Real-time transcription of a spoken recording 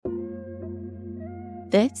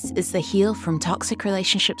This is the Heal from Toxic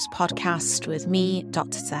Relationships podcast with me,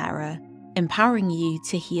 Dr. Sarah, empowering you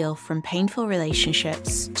to heal from painful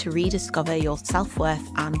relationships to rediscover your self-worth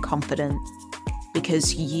and confidence,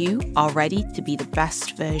 because you are ready to be the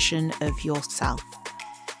best version of yourself.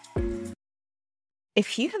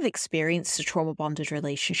 If you have experienced a trauma-bonded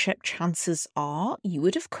relationship, chances are you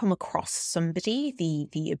would have come across somebody,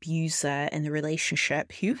 the abuser in the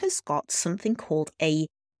relationship, who has got something called a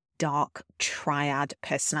dark triad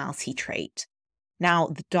personality trait. Now,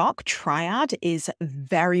 the dark triad is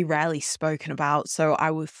very rarely spoken about, so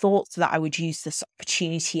I thought that I would use this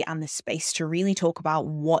opportunity and this space to really talk about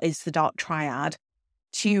what is the dark triad,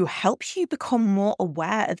 to help you become more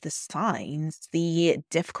aware of the signs, the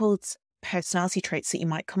difficult personality traits that you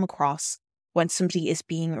might come across when somebody is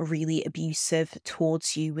being really abusive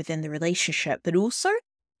towards you within the relationship, but also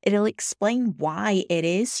it'll explain why it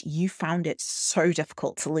is you found it so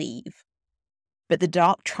difficult to leave. But the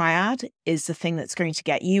dark triad is the thing that's going to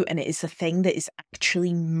get you, and it is the thing that is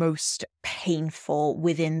actually most painful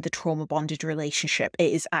within the trauma-bonded relationship.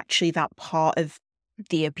 It is actually that part of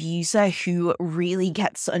the abuser who really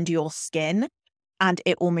gets under your skin, and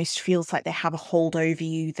it almost feels like they have a hold over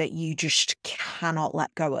you that you just cannot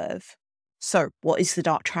let go of. So, what is the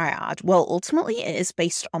dark triad? Well, ultimately, it is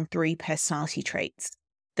based on 3 personality traits.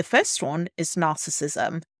 The first one is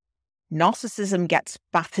narcissism. Narcissism gets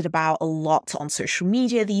battered about a lot on social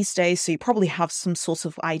media these days, so you probably have some sort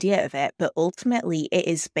of idea of it, but ultimately it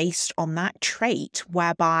is based on that trait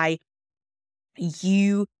whereby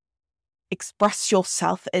you express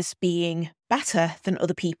yourself as being better than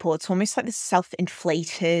other people. It's almost like this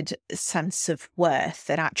self-inflated sense of worth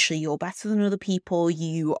that actually you're better than other people,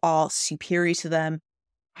 you are superior to them,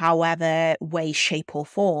 however way, shape or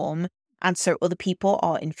form. And so other people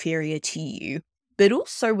are inferior to you. But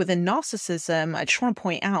also within narcissism, I just want to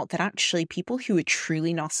point out that actually people who are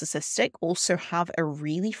truly narcissistic also have a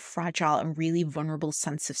really fragile and really vulnerable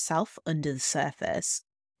sense of self under the surface.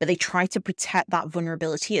 But they try to protect that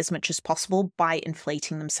vulnerability as much as possible by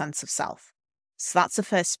inflating their sense of self. So that's the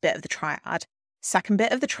first bit of the triad. Second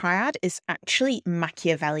bit of the triad is actually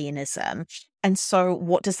Machiavellianism. And so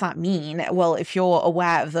what does that mean? Well, if you're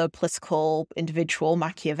aware of the political individual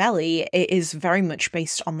Machiavelli, it is very much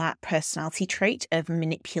based on that personality trait of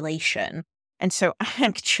manipulation. And so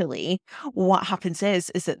actually what happens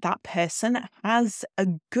is that person has a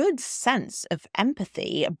good sense of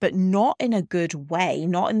empathy, but not in a good way,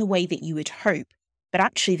 not in the way that you would hope. But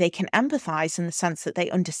actually they can empathize in the sense that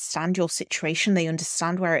they understand your situation, they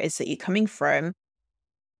understand where it is that you're coming from,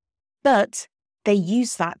 but they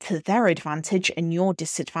use that to their advantage and your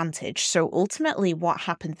disadvantage. So ultimately what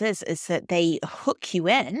happens is that they hook you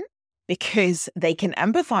in because they can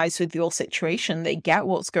empathize with your situation, they get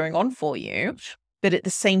what's going on for you, but at the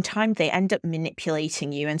same time they end up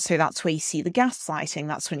manipulating you. And so that's where you see the gaslighting,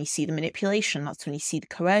 that's when you see the manipulation, that's when you see the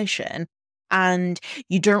coercion. And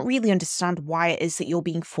you don't really understand why it is that you're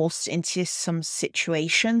being forced into some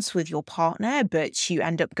situations with your partner, but you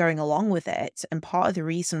end up going along with it. And part of the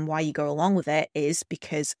reason why you go along with it is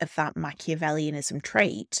because of that Machiavellianism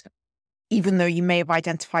trait. Even though you may have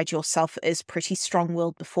identified yourself as pretty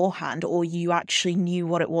strong-willed beforehand, or you actually knew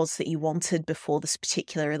what it was that you wanted before this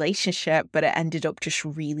particular relationship, but it ended up just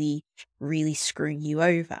really, really screwing you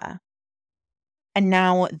over. And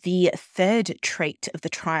now the third trait of the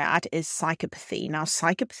triad is psychopathy. Now,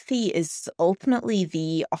 psychopathy is ultimately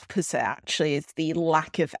the opposite, actually, is the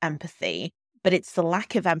lack of empathy. But it's the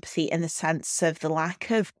lack of empathy in the sense of the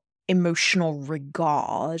lack of emotional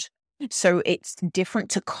regard. So it's different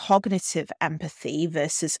to cognitive empathy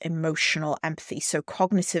versus emotional empathy. So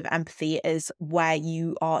cognitive empathy is where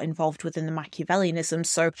you are involved within the Machiavellianism.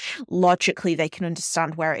 So logically, they can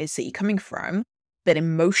understand where it is that you're coming from. But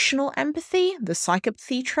emotional empathy, the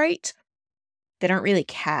psychopathy trait, they don't really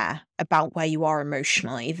care about where you are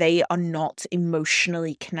emotionally. They are not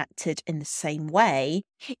emotionally connected in the same way,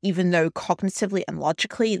 even though cognitively and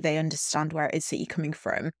logically they understand where it is that you're coming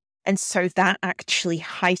from. And so that actually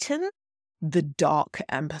heightens the dark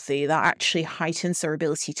empathy. That actually heightens their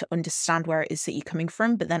ability to understand where it is that you're coming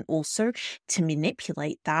from, but then also to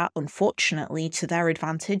manipulate that, unfortunately, to their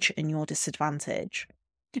advantage and your disadvantage.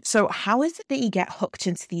 So how is it that you get hooked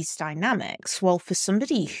into these dynamics? Well, for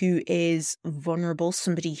somebody who is vulnerable,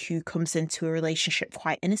 somebody who comes into a relationship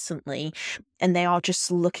quite innocently, and they are just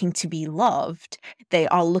looking to be loved, they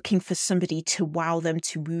are looking for somebody to wow them,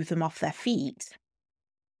 to woo them off their feet.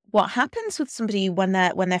 What happens with somebody when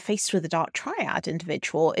they're faced with a dark triad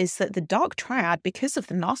individual is that the dark triad, because of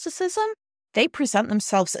the narcissism, they present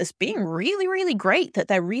themselves as being really, really great, that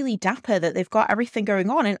they're really dapper, that they've got everything going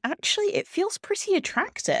on. And actually, it feels pretty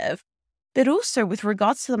attractive. But also with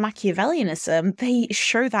regards to the Machiavellianism, they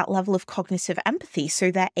show that level of cognitive empathy. So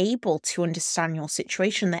they're able to understand your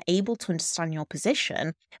situation. They're able to understand your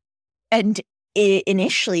position. And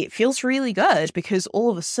initially, it feels really good because all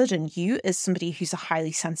of a sudden, you as somebody who's a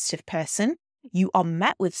highly sensitive person, you are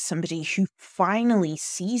met with somebody who finally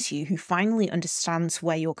sees you, who finally understands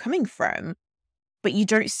where you're coming from. But you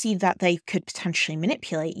don't see that they could potentially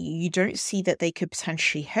manipulate you. You don't see that they could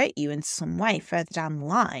potentially hurt you in some way further down the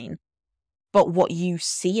line. But what you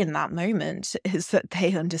see in that moment is that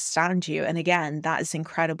they understand you. And again, that is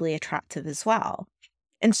incredibly attractive as well.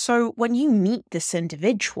 And so when you meet this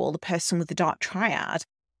individual, the person with the dark triad,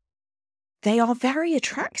 they are very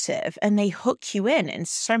attractive and they hook you in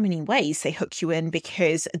so many ways. They hook you in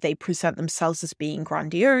because they present themselves as being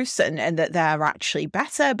grandiose and that they're actually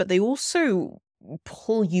better, but they also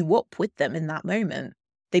pull you up with them in that moment.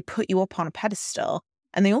 They put you up on a pedestal.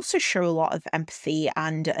 And they also show a lot of empathy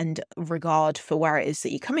and regard for where it is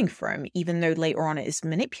that you're coming from, even though later on it is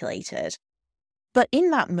manipulated. But in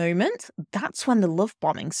that moment, that's when the love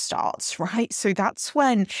bombing starts, right? So that's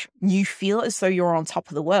when you feel as though you're on top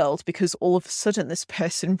of the world because all of a sudden this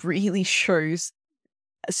person really shows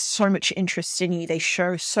so much interest in you. They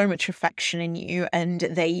show so much affection in you and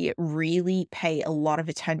they really pay a lot of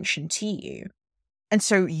attention to you. And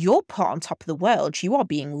so you're put on top of the world, you are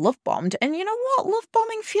being love bombed, and you know what? Love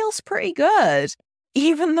bombing feels pretty good.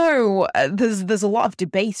 Even though there's a lot of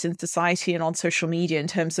debate in society and on social media in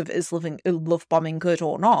terms of is love bombing good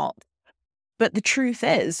or not. But the truth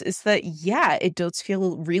is that, yeah, it does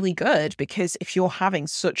feel really good because if you're having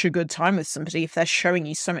such a good time with somebody, if they're showing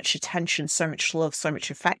you so much attention, so much love, so much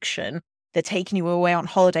affection, they're taking you away on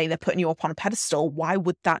holiday, they're putting you up on a pedestal, why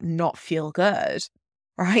would that not feel good?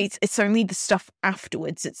 Right? It's only the stuff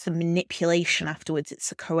afterwards. It's the manipulation afterwards. It's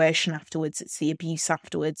the coercion afterwards. It's the abuse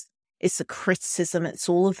afterwards. It's the criticism. It's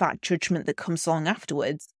all of that judgment that comes along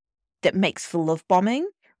afterwards that makes the love bombing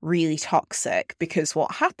really toxic. Because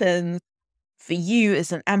what happens for you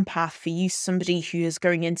as an empath, for you, somebody who is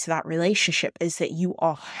going into that relationship, is that you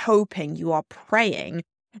are hoping, you are praying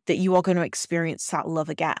that you are going to experience that love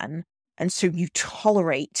again. And so you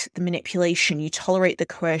tolerate the manipulation, you tolerate the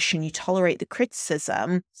coercion, you tolerate the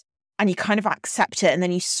criticism, and you kind of accept it. And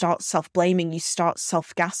then you start self-blaming, you start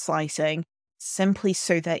self-gaslighting, simply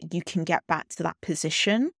so that you can get back to that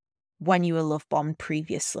position when you were love bombed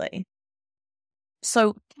previously.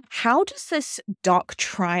 So how does this dark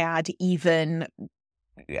triad even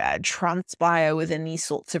transpire within these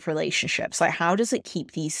sorts of relationships? Like, how does it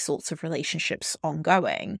keep these sorts of relationships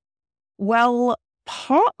ongoing? Well,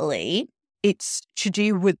 partly it's to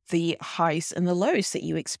do with the highs and the lows that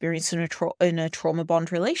you experience in a trauma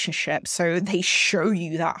bond relationship. So they show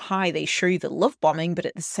you that high, they show you the love bombing, but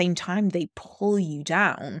at the same time, they pull you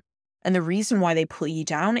down. And the reason why they pull you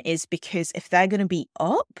down is because if they're going to be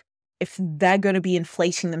up, if they're going to be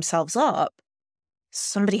inflating themselves up,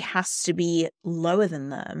 somebody has to be lower than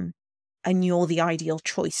them. And you're the ideal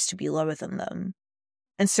choice to be lower than them.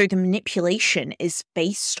 And so the manipulation is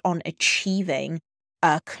based on achieving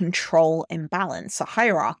a control imbalance, a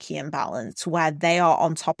hierarchy imbalance, where they are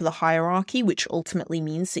on top of the hierarchy, which ultimately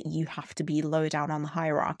means that you have to be lower down on the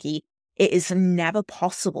hierarchy. It is never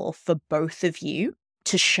possible for both of you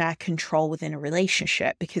to share control within a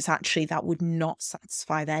relationship because actually that would not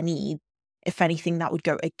satisfy their need. If anything, that would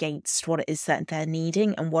go against what it is that they're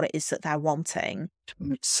needing and what it is that they're wanting.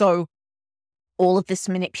 So all of this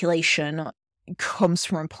manipulation comes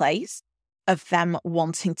from a place of them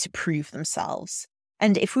wanting to prove themselves.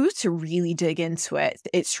 And if we were to really dig into it,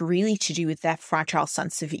 it's really to do with their fragile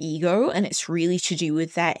sense of ego, and it's really to do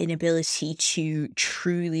with their inability to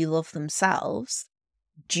truly love themselves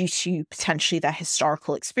due to potentially their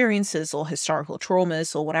historical experiences or historical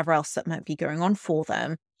traumas or whatever else that might be going on for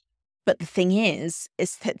them. But the thing is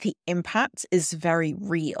that the impact is very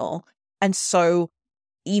real. And so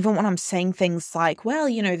even when I'm saying things like, well,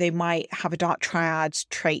 you know, they might have a dark triad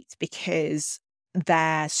trait because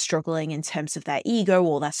they're struggling in terms of their ego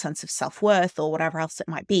or their sense of self-worth or whatever else it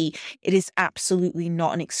might be, it is absolutely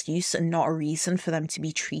not an excuse and not a reason for them to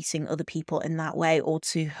be treating other people in that way or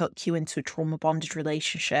to hook you into a trauma-bonded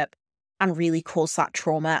relationship and really cause that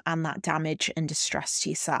trauma and that damage and distress to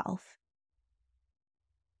yourself.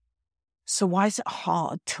 So why is it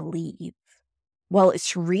hard to leave? Well,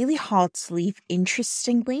 it's really hard to leave,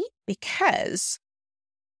 interestingly, because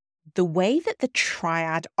the way that the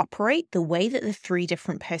triad operate, the way that the three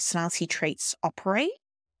different personality traits operate,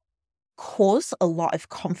 cause a lot of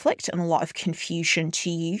conflict and a lot of confusion to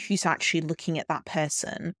you who's actually looking at that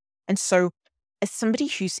person. And so as somebody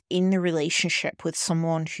who's in the relationship with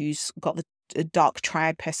someone who's got the dark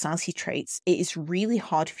triad personality traits, it is really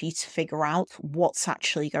hard for you to figure out what's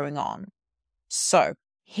actually going on. So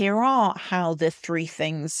here are how the three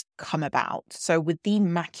things come about. So with the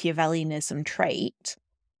Machiavellianism trait,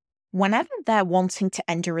 whenever they're wanting to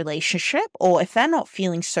end a relationship, or if they're not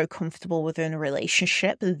feeling so comfortable within a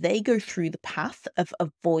relationship, they go through the path of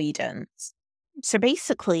avoidance. So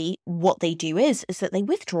basically what they do is that they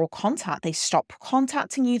withdraw contact. They stop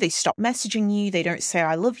contacting you. They stop messaging you. They don't say,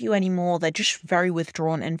 I love you anymore. They're just very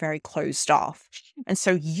withdrawn and very closed off. And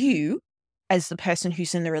so you, as the person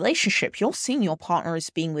who's in the relationship, you're seeing your partner as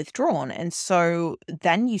being withdrawn. And so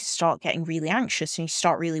then you start getting really anxious and you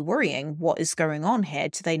start really worrying, what is going on here?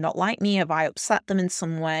 Do they not like me? Have I upset them in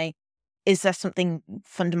some way? Is there something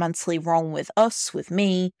fundamentally wrong with us, with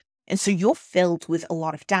me? And so you're filled with a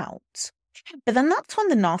lot of doubt. But then that's when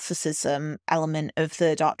the narcissism element of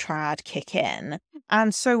the dark triad kick in.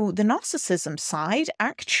 And so the narcissism side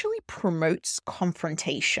actually promotes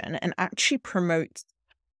confrontation and actually promotes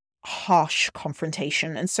harsh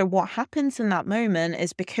confrontation. And so what happens in that moment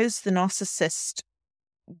is, because the narcissist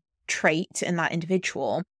trait in that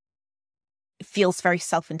individual feels very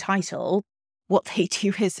self-entitled, what they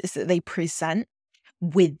do is that they present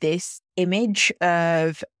with this image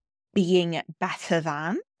of being better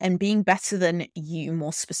than, and being better than you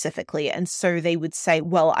more specifically. And so they would say,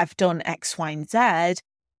 well, I've done X, Y, and Z.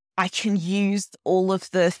 I can use all of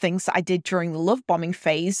the things that I did during the love bombing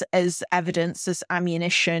phase as evidence, as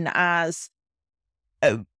ammunition, as,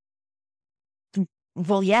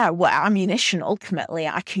 ammunition ultimately.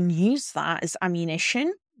 I can use that as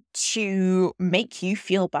ammunition to make you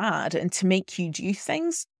feel bad and to make you do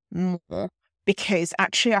things more. Because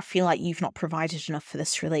actually, I feel like you've not provided enough for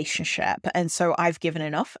this relationship. And so I've given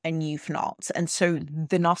enough and you've not. And so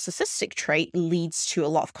the narcissistic trait leads to a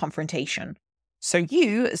lot of confrontation. So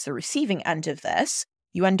you, as the receiving end of this,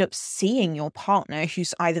 you end up seeing your partner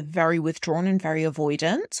who's either very withdrawn and very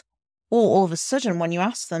avoidant, or all of a sudden when you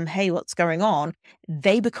ask them, hey, what's going on?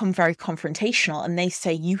 They become very confrontational and they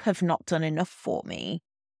say, you have not done enough for me.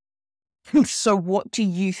 So what do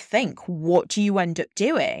you think? What do you end up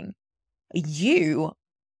doing? You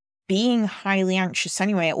being highly anxious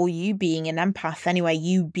anyway, or you being an empath anyway,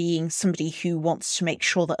 you being somebody who wants to make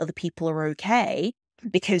sure that other people are okay,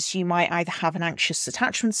 because you might either have an anxious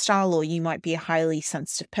attachment style, or you might be a highly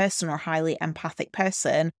sensitive person or a highly empathic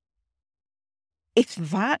person. If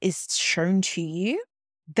that is shown to you,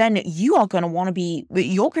 then you are going to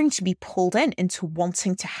you're going to be pulled into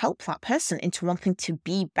wanting to help that person, into wanting to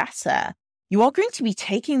be better. You are going to be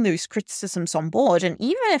taking those criticisms on board. And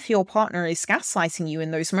even if your partner is gaslighting you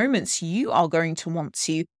in those moments, you are going to want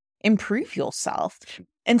to improve yourself.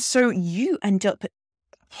 And so you end up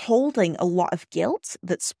holding a lot of guilt.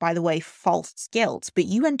 That's, by the way, false guilt, but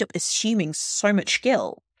you end up assuming so much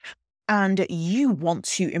guilt. And you want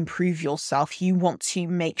to improve yourself. You want to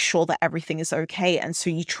make sure that everything is okay. And so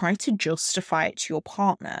you try to justify it to your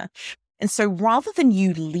partner. And so rather than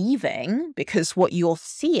you leaving, because what you're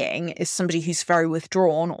seeing is somebody who's very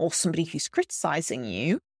withdrawn or somebody who's criticizing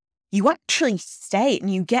you, you actually stay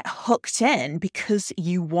and you get hooked in because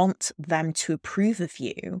you want them to approve of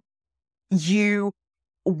you. You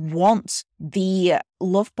want the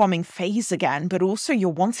love bombing phase again, but also you're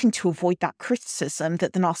wanting to avoid that criticism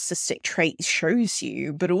that the narcissistic trait shows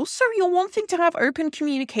you, but also you're wanting to have open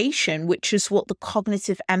communication, which is what the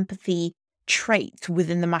cognitive empathy trait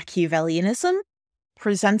within the Machiavellianism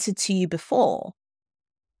presented to you before.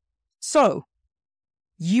 So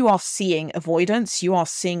you are seeing avoidance, you are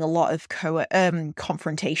seeing a lot of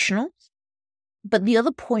confrontational. But the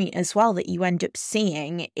other point as well that you end up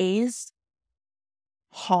seeing is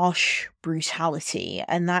harsh brutality,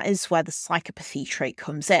 and that is where the psychopathy trait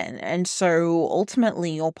comes in. And so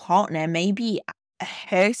ultimately your partner may be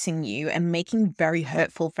hurting you and making very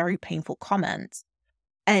hurtful, very painful comments,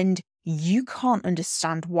 and you can't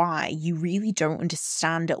understand why. You really don't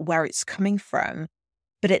understand where it's coming from.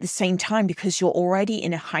 But at the same time, because you're already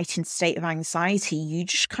in a heightened state of anxiety, you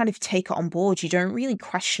just kind of take it on board. You don't really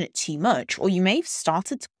question it too much, or you may have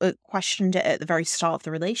started to questioned it at the very start of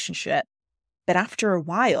the relationship. But after a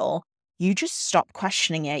while, you just stop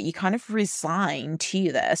questioning it. You kind of resign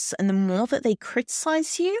to this. And the more that they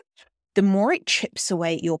criticize you, the more it chips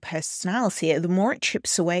away at your personality, the more it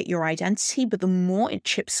chips away at your identity, but the more it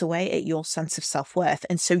chips away at your sense of self-worth.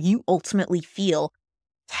 And so you ultimately feel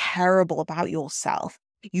terrible about yourself.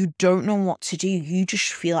 You don't know what to do. You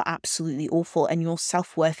just feel absolutely awful, and your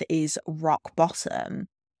self-worth is rock bottom.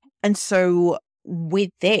 And so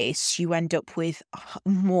with this, you end up with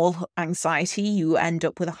more anxiety. You end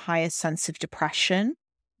up with a higher sense of depression,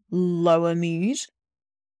 lower mood.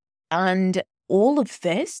 And all of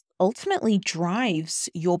this ultimately drives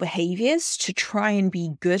your behaviors to try and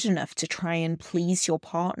be good enough, to try and please your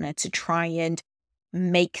partner, to try and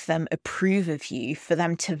make them approve of you, for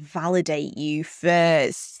them to validate you, for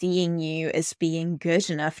seeing you as being good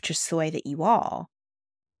enough just the way that you are.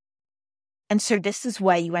 And so this is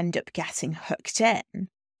where you end up getting hooked in.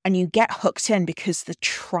 And you get hooked in because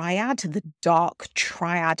the dark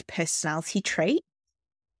triad personality trait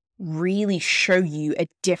really show you a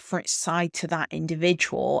different side to that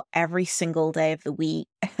individual every single day of the week.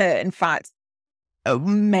 In fact,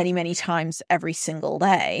 many, many times every single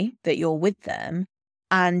day that you're with them.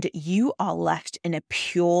 And you are left in a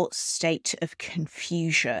pure state of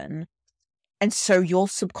confusion. And so your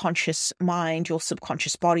subconscious mind, your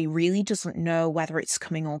subconscious body really doesn't know whether it's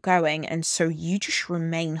coming or going. And so you just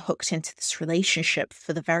remain hooked into this relationship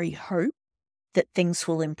for the very hope that things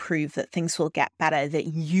will improve, that things will get better, that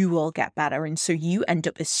you will get better. And so you end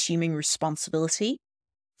up assuming responsibility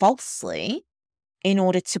falsely in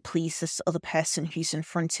order to please this other person who's in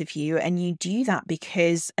front of you. And you do that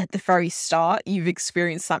because at the very start, you've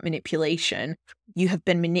experienced that manipulation. You have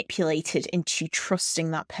been manipulated into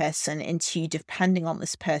trusting that person, into depending on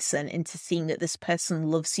this person, into seeing that this person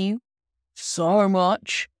loves you so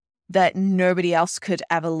much that nobody else could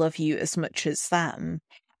ever love you as much as them.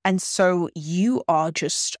 And so you are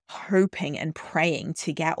just hoping and praying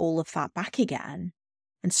to get all of that back again.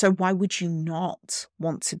 And so why would you not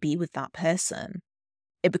want to be with that person?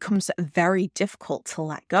 It becomes very difficult to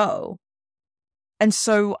let go. And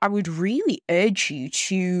so I would really urge you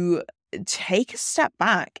to take a step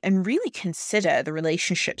back and really consider the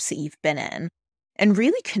relationships that you've been in, and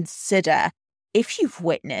really consider if you've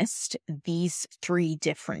witnessed these 3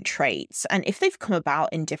 different traits, and if they've come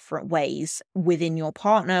about in different ways within your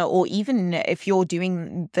partner, or even if you're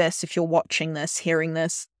doing this, if you're watching this, hearing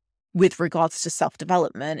this, with regards to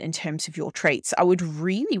self-development in terms of your traits, I would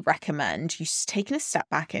really recommend you taking a step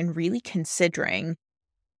back and really considering,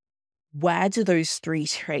 where do those 3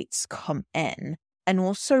 traits come in? And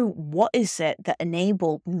also, what is it that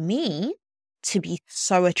enabled me to be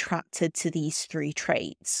so attracted to these 3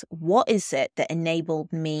 traits? What is it that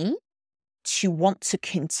enabled me to want to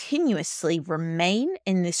continuously remain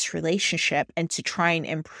in this relationship and to try and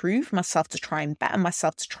improve myself, to try and better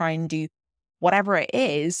myself, to try and do whatever it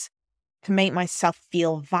is to make myself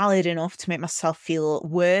feel valid enough, to make myself feel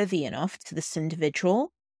worthy enough to this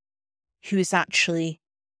individual who is actually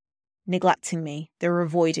neglecting me, they were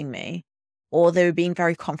avoiding me, or they were being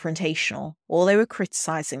very confrontational, or they were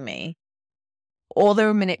criticizing me, or they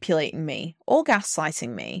were manipulating me, or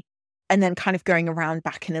gaslighting me, and then kind of going around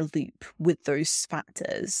back in a loop with those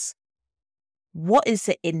factors. What is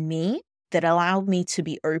it in me that allowed me to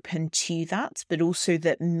be open to that, but also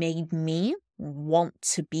that made me want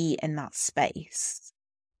to be in that space?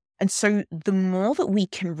 And so the more that we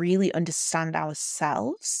can really understand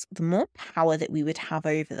ourselves, the more power that we would have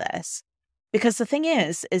over this. Because the thing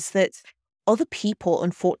is that other people,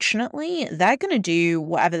 unfortunately, they're going to do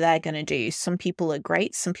whatever they're going to do. Some people are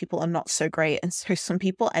great, some people are not so great. And so some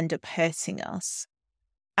people end up hurting us.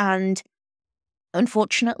 And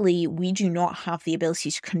unfortunately, we do not have the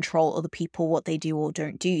ability to control other people, what they do or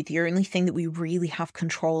don't do. The only thing that we really have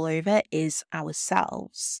control over is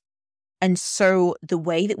ourselves. And so the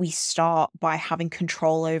way that we start by having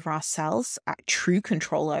control over ourselves, true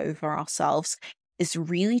control over ourselves, is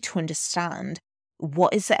really to understand,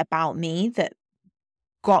 what is it about me that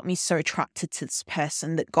got me so attracted to this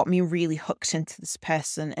person, that got me really hooked into this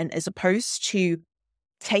person? And as opposed to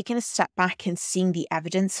taking a step back and seeing the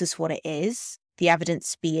evidence as what it is, the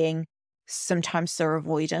evidence being sometimes they're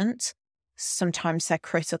avoidant, sometimes they're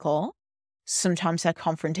critical, sometimes they're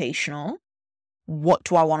confrontational. What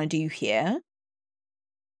do I want to do here?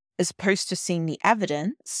 As opposed to seeing the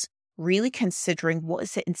evidence, really considering, what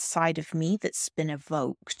is it inside of me that's been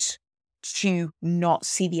evoked to not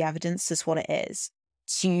see the evidence as what it is,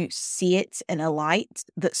 to see it in a light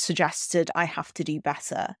that suggested I have to do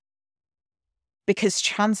better. Because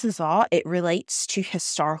chances are it relates to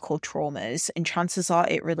historical traumas, and chances are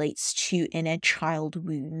it relates to inner child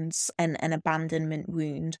wounds and an abandonment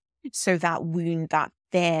wound. So that wound, that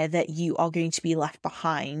fear that you are going to be left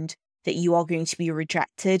behind, that you are going to be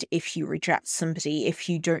rejected if you reject somebody, if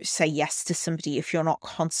you don't say yes to somebody, if you're not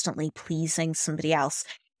constantly pleasing somebody else,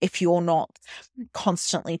 if you're not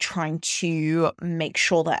constantly trying to make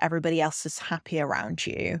sure that everybody else is happy around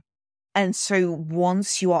you. And so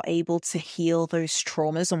once you are able to heal those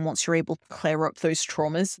traumas, and once you're able to clear up those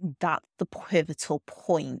traumas, that's the pivotal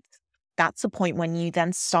point. That's the point when you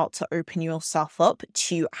then start to open yourself up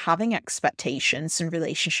to having expectations in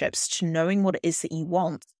relationships, to knowing what it is that you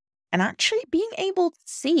want, and actually being able to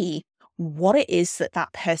see what it is that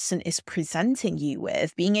that person is presenting you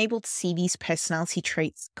with, being able to see these personality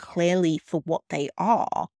traits clearly for what they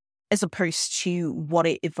are, as opposed to what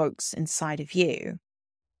it evokes inside of you.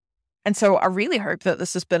 And so I really hope that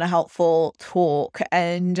this has been a helpful talk.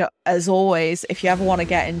 And as always, if you ever want to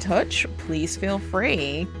get in touch, please feel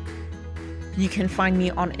free. You can find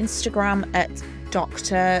me on Instagram at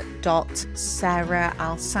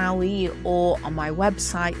dr.sarah.alsawi or on my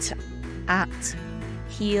website at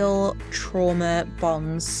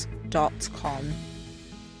healtraumabonds.com.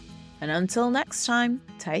 And until next time,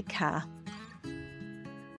 take care.